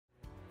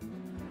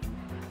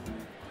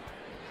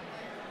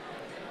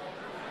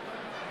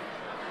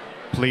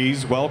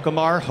Please welcome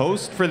our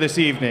host for this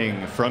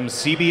evening from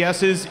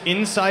CBS's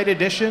Inside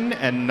Edition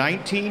and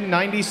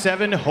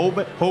 1997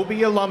 HOBY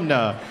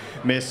alumna,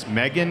 Miss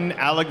Megan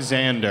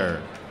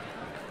Alexander.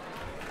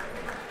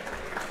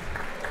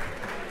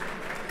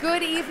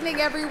 Good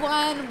evening,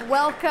 everyone.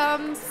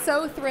 Welcome.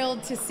 So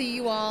thrilled to see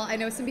you all. I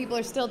know some people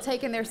are still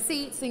taking their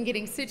seats and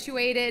getting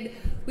situated.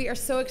 We are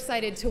so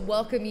excited to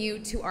welcome you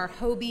to our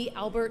HOBY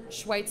Albert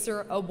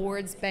Schweitzer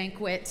Awards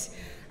banquet.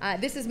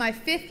 This is my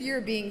 5th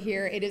year being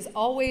here. It is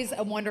always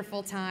a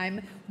wonderful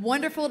time.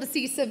 Wonderful to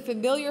see some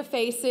familiar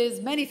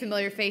faces, many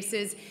familiar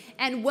faces,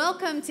 and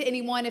welcome to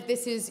anyone if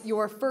this is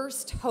your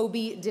first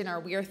HOBY dinner.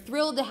 We are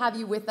thrilled to have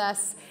you with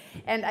us,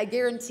 and I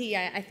guarantee,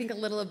 I think a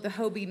little of the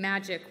HOBY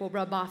magic will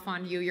rub off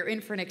on you. You're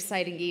in for an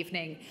exciting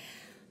evening.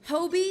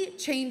 HOBY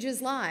changes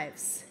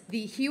lives.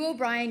 The Hugh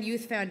O'Brien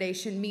Youth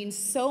Foundation means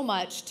so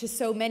much to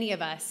so many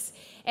of us.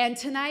 And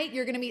tonight,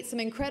 you're going to meet some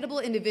incredible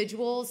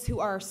individuals who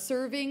are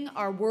serving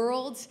our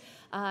world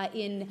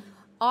in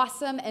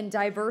awesome and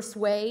diverse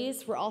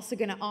ways. We're also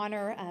going to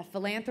honor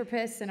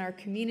philanthropists in our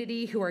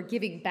community who are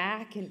giving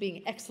back and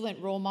being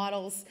excellent role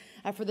models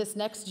for this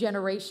next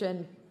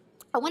generation.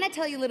 I want to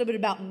tell you a little bit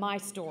about my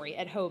story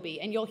at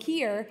HOBY, and you'll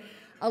hear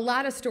a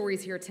lot of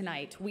stories here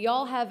tonight. We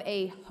all have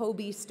a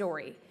HOBY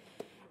story.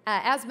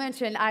 As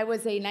mentioned, I was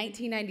a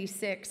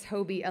 1996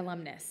 HOBY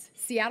alumnus.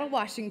 Seattle,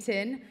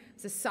 Washington.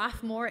 I was a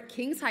sophomore at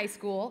King's High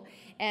School,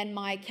 and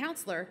my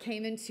counselor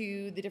came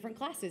into the different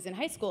classes in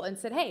high school and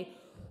said, hey,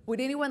 would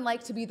anyone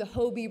like to be the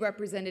HOBY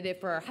representative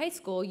for our high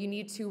school? You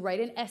need to write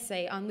an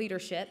essay on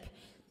leadership,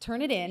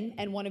 turn it in,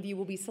 and one of you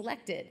will be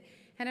selected.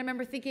 And I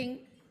remember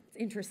thinking, it's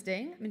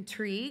interesting, I'm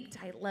intrigued.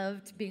 I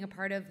loved being a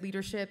part of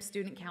leadership,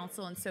 student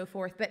council, and so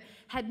forth, but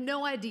had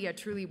no idea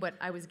truly what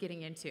I was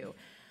getting into.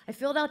 I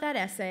filled out that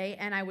essay,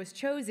 and I was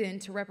chosen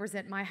to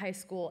represent my high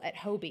school at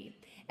HOBY.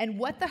 And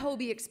what the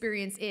HOBY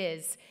experience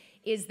is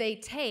they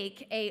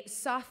take a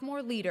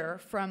sophomore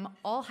leader from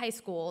all high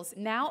schools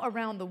now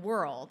around the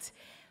world,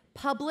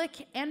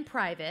 public and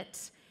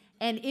private,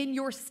 and in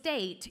your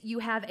state, you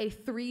have a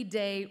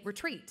 3-day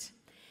retreat.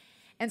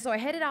 And so I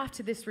headed off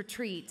to this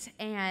retreat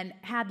and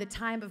had the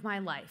time of my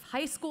life.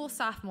 High school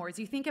sophomores,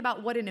 you think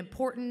about what an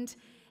important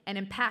and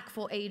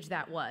impactful age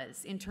that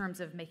was in terms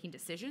of making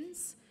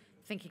decisions,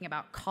 thinking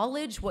about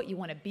college, what you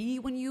want to be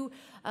when you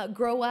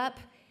grow up.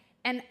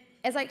 And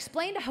as I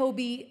explained to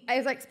HOBY,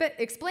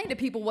 explained to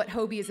people what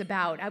HOBY is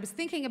about, I was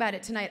thinking about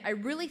it tonight. I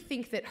really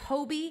think that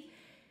HOBY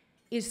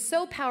is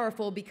so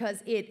powerful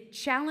because it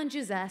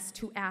challenges us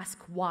to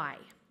ask why.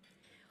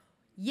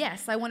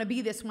 Yes, I want to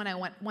be this when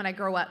I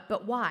grow up,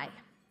 but why?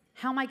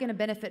 How am I going to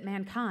benefit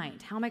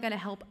mankind? How am I going to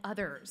help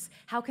others?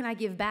 How can I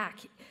give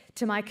back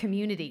to my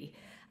community?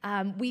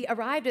 We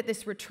arrived at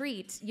this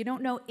retreat. You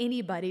don't know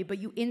anybody, but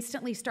you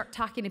instantly start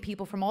talking to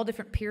people from all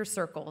different peer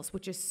circles,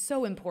 which is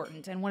so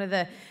important and one of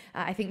the,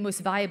 I think,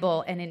 most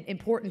valuable and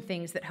important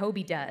things that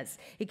HOBY does.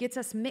 It gets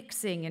us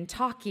mixing and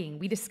talking.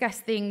 We discuss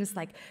things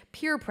like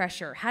peer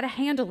pressure, how to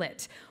handle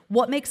it,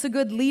 what makes a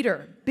good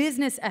leader,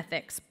 business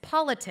ethics,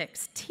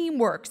 politics,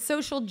 teamwork,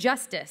 social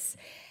justice.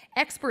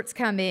 Experts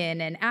come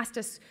in and asked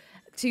us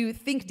to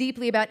think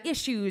deeply about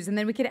issues, and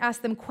then we could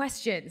ask them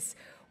questions.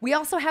 We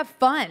also have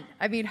fun.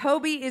 I mean,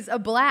 HOBY is a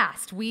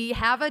blast. We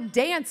have a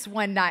dance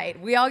one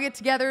night. We all get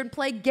together and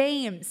play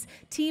games,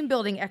 team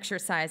building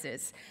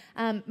exercises.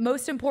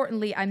 Most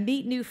importantly, I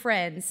meet new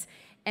friends,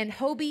 and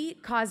HOBY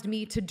caused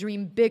me to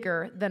dream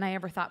bigger than I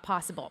ever thought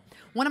possible.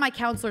 One of my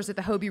counselors at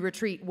the HOBY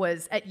retreat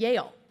was at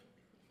Yale,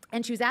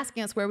 and she was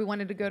asking us where we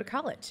wanted to go to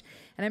college.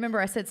 And I remember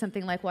I said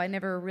something like, well, I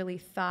never really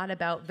thought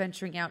about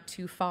venturing out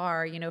too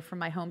far, from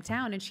my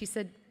hometown. And she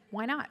said,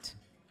 why not?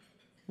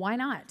 Why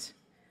not?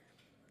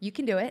 You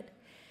can do it.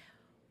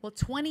 Well,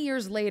 20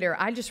 years later,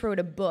 I just wrote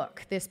a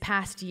book this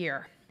past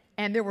year,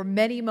 and there were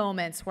many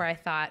moments where I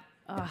thought,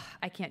 oh,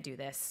 I can't do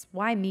this.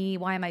 Why me?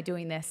 Why am I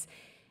doing this?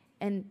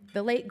 And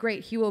the late,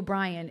 great Hugh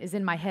O'Brien is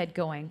in my head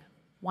going,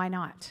 why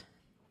not?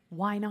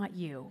 Why not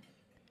you?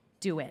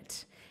 Do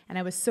it. And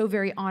I was so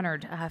very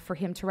honored for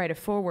him to write a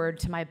foreword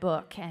to my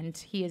book, and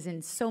he has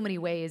in so many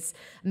ways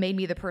made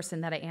me the person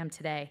that I am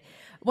today.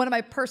 One of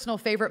my personal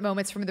favorite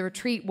moments from the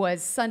retreat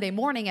was Sunday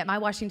morning at my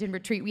Washington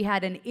retreat. We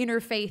had an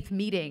interfaith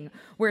meeting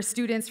where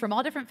students from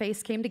all different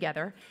faiths came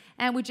together,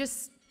 and we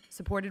just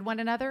supported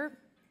one another,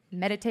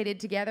 meditated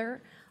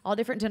together, all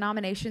different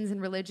denominations and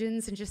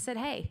religions, and just said,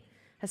 hey,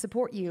 I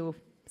support you.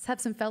 Let's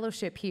have some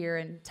fellowship here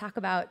and talk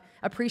about,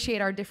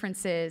 appreciate our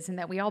differences and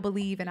that we all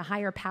believe in a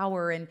higher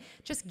power and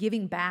just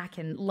giving back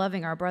and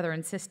loving our brother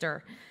and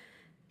sister.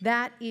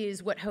 That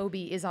is what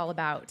HOBY is all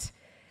about.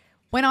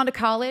 Went on to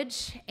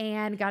college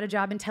and got a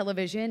job in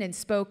television and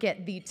spoke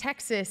at the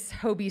Texas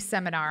HOBY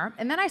seminar.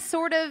 And then I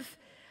sort of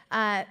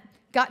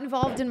got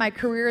involved in my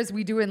career as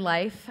we do in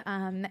life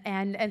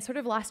and sort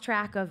of lost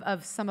track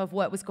of some of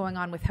what was going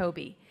on with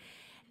HOBY.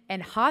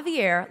 And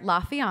Javier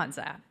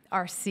LaFianza,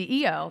 our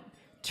CEO,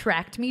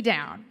 tracked me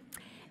down.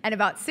 And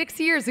about 6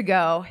 years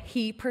ago,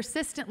 he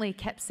persistently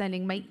kept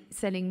sending me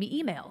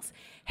emails.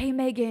 Hey,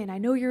 Megan, I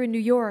know you're in New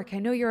York. I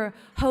know you're a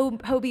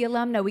HOBY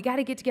alumna. We got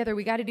to get together.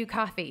 We got to do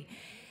coffee.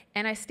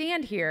 And I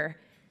stand here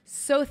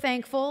so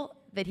thankful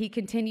that he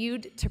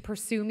continued to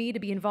pursue me to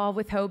be involved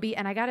with HOBY.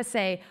 And I gotta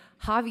say,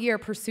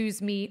 Javier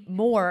pursues me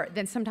more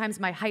than sometimes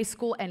my high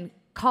school and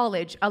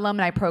college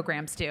alumni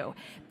programs do.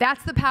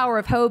 That's the power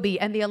of HOBY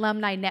and the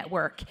alumni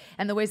network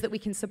and the ways that we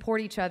can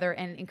support each other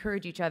and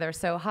encourage each other.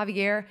 So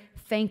Javier,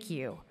 thank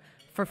you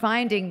for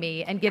finding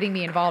me and getting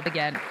me involved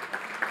again.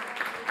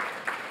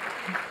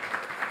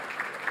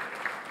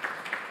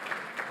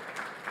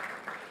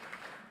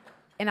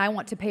 And I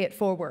want to pay it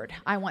forward.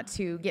 I want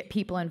to get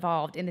people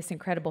involved in this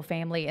incredible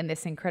family and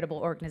this incredible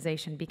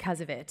organization because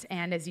of it.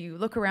 And as you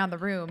look around the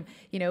room,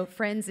 you know,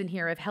 friends in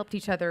here have helped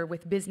each other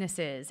with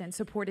businesses and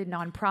supported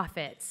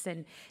nonprofits,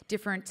 and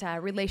different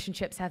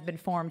relationships have been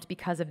formed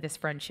because of this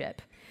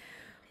friendship.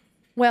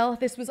 Well,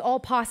 this was all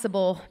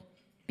possible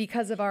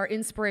because of our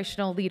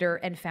inspirational leader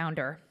and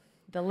founder,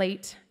 the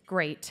late,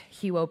 great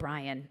Hugh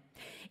O'Brien.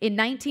 In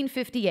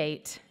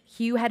 1958,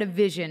 Hugh had a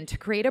vision to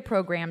create a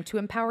program to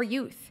empower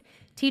youth,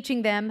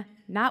 teaching them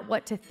not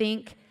what to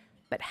think,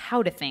 but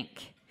how to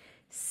think.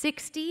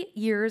 60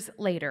 years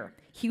later,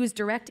 Hugh's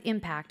direct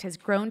impact has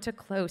grown to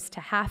close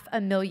to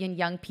 500,000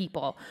 young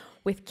people,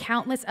 with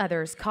countless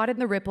others caught in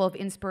the ripple of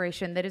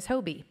inspiration that is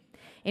HOBY.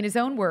 In his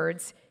own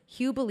words,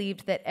 Hugh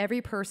believed that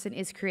every person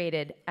is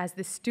created as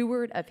the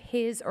steward of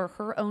his or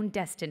her own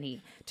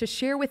destiny to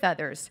share with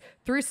others,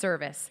 through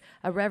service,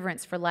 a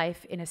reverence for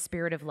life in a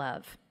spirit of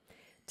love.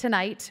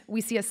 Tonight,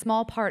 we see a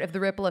small part of the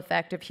ripple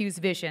effect of Hugh's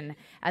vision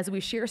as we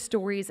share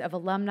stories of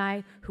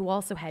alumni who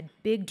also had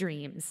big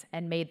dreams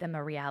and made them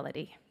a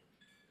reality.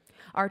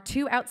 Our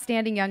two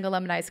outstanding young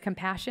alumni's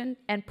compassion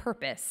and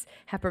purpose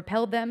have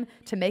propelled them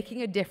to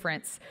making a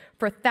difference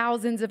for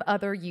thousands of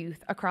other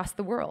youth across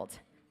the world.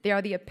 They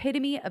are the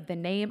epitome of the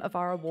name of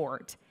our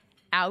award,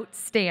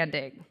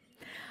 outstanding.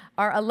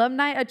 Our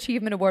Alumni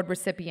Achievement Award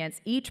recipients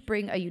each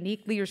bring a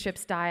unique leadership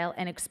style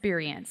and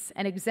experience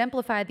and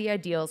exemplify the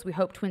ideals we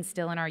hope to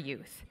instill in our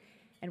youth,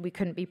 and we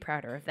couldn't be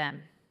prouder of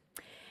them.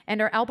 And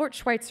our Albert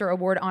Schweitzer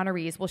Award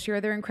honorees will share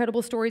their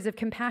incredible stories of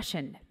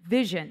compassion,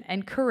 vision,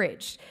 and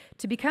courage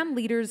to become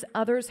leaders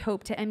others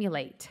hope to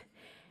emulate.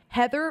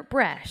 Heather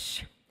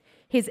Bresch,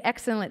 His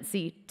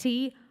Excellency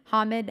T.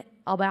 Hamid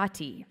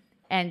Albati,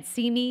 and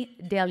Simi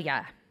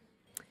Delia.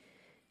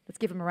 Let's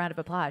give them a round of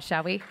applause,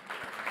 shall we?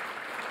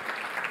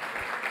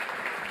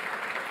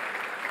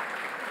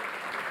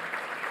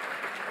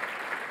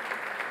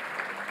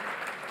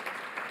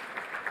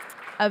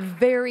 A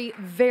very,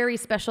 very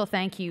special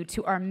thank you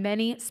to our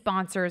many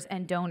sponsors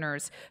and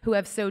donors who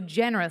have so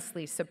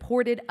generously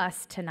supported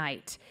us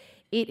tonight.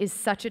 It is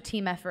such a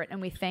team effort, and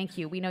we thank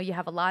you. We know you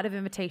have a lot of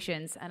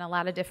invitations and a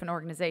lot of different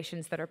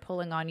organizations that are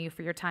pulling on you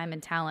for your time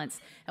and talents,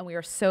 and we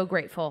are so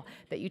grateful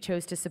that you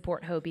chose to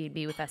support HOBY and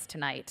be with us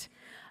tonight.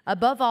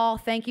 Above all,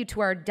 thank you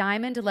to our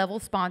diamond-level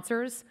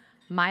sponsors,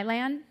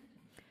 Mylan,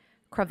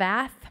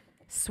 Cravath,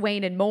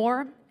 Swain and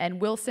Moore,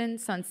 and Wilson,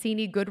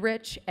 Sonsini,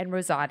 Goodrich, and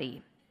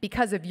Rosati.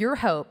 Because of your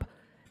help,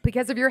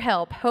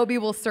 HOBY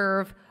will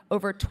serve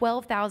over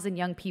 12,000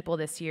 young people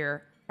this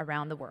year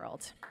around the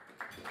world.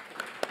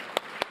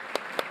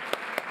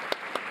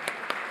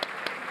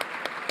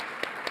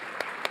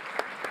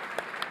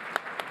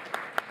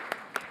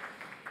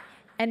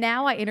 And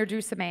now I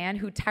introduce a man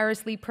who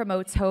tirelessly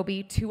promotes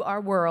HOBY to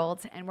our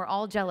world, and we're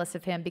all jealous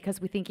of him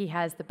because we think he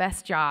has the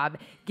best job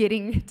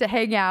getting to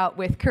hang out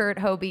with current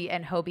HOBY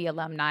and HOBY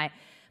alumni.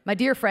 My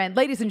dear friend,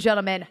 ladies and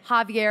gentlemen,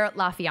 Javier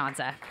La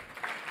Fianza.